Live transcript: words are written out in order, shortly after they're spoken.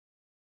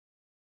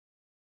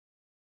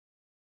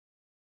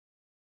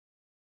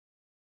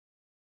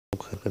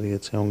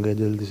खैरियत से होंगे।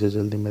 जल्दी से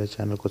जल्दी मेरे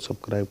चैनल को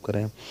सब्सक्राइब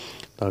करें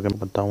ताकि मैं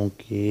बताऊं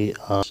कि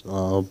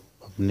आप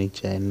अपनी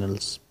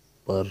चैनल्स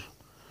पर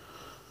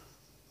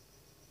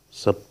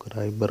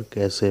सब्सक्राइबर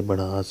कैसे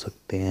बढ़ा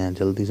सकते हैं।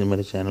 जल्दी से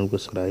मेरे चैनल को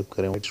सब्सक्राइब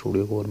करें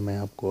स्टूडियो को। और मैं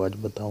आपको आज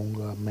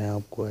बताऊंगा, मैं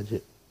आपको आज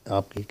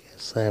आपके एक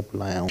ऐसा ऐप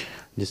लाया हूँ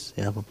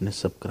जिससे आप अपने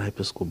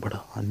सब्सक्राइबर्स को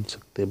बढ़ा नहीं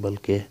सकते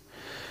बल्कि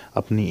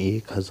अपनी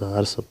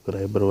 1000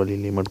 सब्सक्राइबर वाली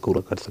लिमिट को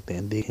पूरा कर सकते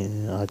हैं।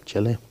 देखें, आज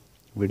चलें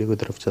वीडियो की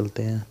तरफ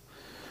चलते हैं।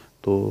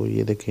 तो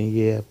ये देखें,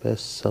 ये ऐप है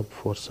सब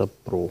फॉर सब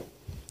प्रो।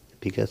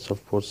 ठीक है, सब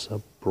फॉर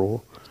सब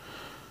प्रो।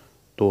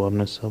 तो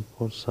आपने सब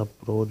फॉर सब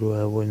प्रो जो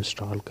है वो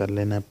इंस्टॉल कर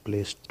लेना है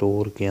प्ले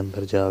स्टोर के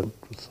अंदर जा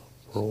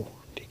प्रो।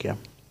 ठीक है,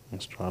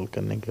 इंस्टॉल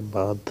करने के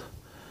बाद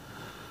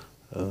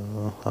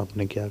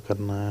आपने क्या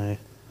करना है,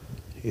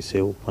 इसे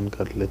ओपन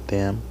कर लेते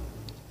हैं हम।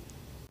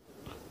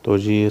 तो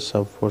जी ये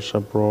सब फॉर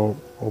सब प्रो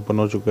ओपन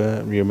हो चुका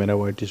है। ये मेरा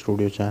वाईटी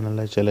स्टूडियो चैनल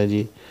है। चले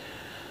जी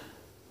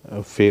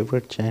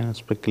फेवरेट चैनल्स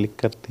पे क्लिक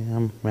करते हैं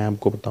हम। मैं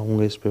आपको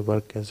बताऊंगा इस पे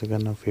वर्क कैसे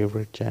करना।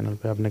 फेवरेट चैनल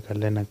पे आपने कर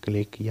लेना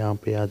क्लिक। यहाँ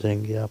पे आ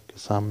जाएंगे आपके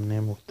सामने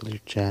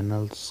मुख्तलिफ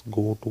चैनल्स।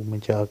 गो टू में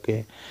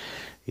जाके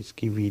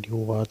इसकी वीडियो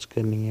वॉच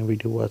करनी है।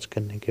 वीडियो वॉच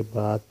करने के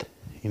बाद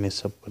इन्हें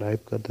सब्सक्राइब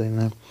कर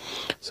देना है।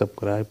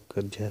 सब्सक्राइब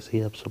कर जैसे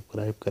ही आप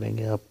सब्सक्राइब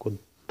करेंगे आपको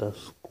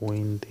 10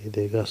 कॉइन दे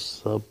देगा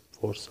सब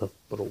फॉर सब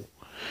प्रो।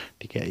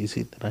 ठीक है,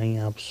 इसी तरह ही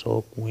आप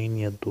 100 कॉइन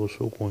या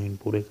 200 कॉइन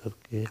पूरे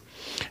करके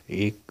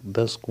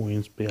 10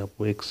 कॉइन्स पे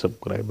आपको एक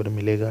सब्सक्राइबर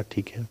मिलेगा।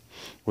 ठीक है,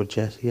 और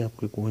जैसे ही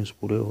आपके कॉइन्स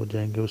पूरे हो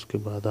जाएंगे उसके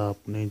बाद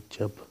आपने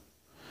जब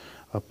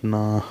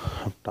अपना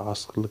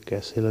टास्क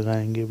कैसे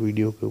लगाएंगे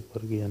वीडियो के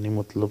ऊपर, यानी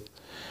मतलब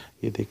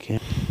ये देखें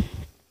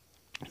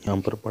यहाँ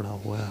पर पड़ा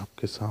हुआ है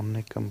आपके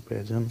सामने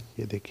कंपैरिजन।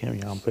 ये देखें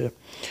यहाँ पे,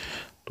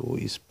 तो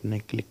इस पे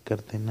क्लिक कर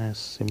देना है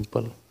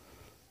सिंपल।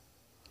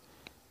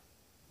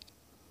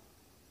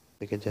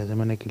 देखिए जैसे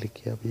मैंने क्लिक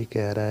किया, अब ये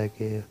कह रहा है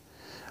कि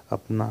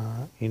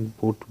अपना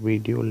इनपुट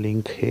वीडियो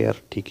लिंक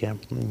हेयर। ठीक है,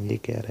 ये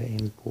कह रहा है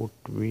इनपुट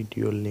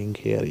वीडियो लिंक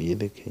हेयर। ये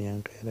देखिए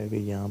यहाँ कह रहा है कि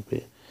यहाँ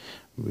पे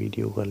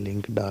वीडियो का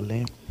लिंक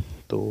डालें।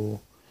 तो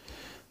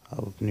आप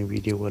अपनी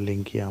वीडियो का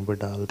लिंक यहाँ पे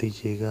डाल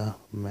दीजिएगा।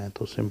 मैं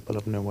तो सिंपल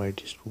अपने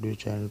वाईटी स्टूडियो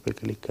चैनल पे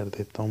क्लिक कर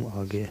देता हूँ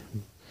आगे।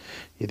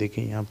 ये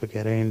देखिए यहाँ पे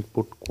कह रहे हैं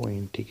इनपुट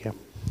कॉइन। ठीक है,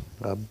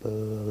 अब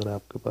अगर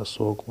आपके पास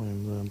 100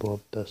 कॉइन हैं तो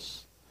आप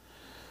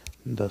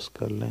 10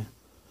 कर लें।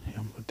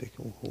 यहाँ पर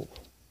देखो वो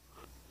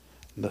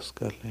 10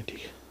 कर लें। ठीक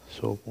है,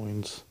 100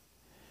 कॉइन्स।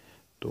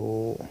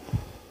 तो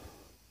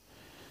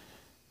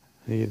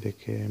ये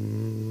देखिए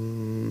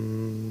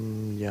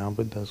यहाँ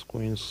पे 10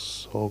 कॉइन्स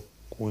 100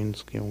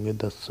 कॉइन्स के होंगे।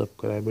 10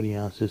 सब्सक्राइबर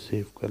यहाँ से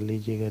सेव कर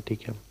लीजिएगा।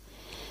 ठीक है,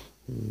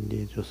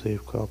 ये जो सेव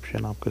का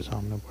ऑप्शन आपके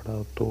सामने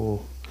पड़ा,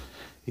 तो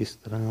इस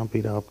तरह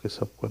फिर आपके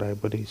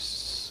सब्सक्राइबर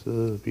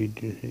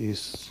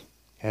इस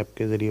ऐप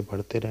के ज़रिए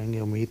बढ़ते रहेंगे।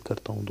 उम्मीद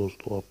करता हूँ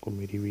दोस्तों आपको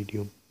मेरी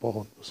वीडियो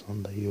बहुत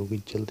पसंद आई होगी।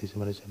 जल्दी से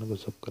मेरे चैनल को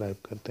सब्सक्राइब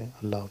करते हैं।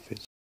 अल्लाह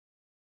हाफिज़।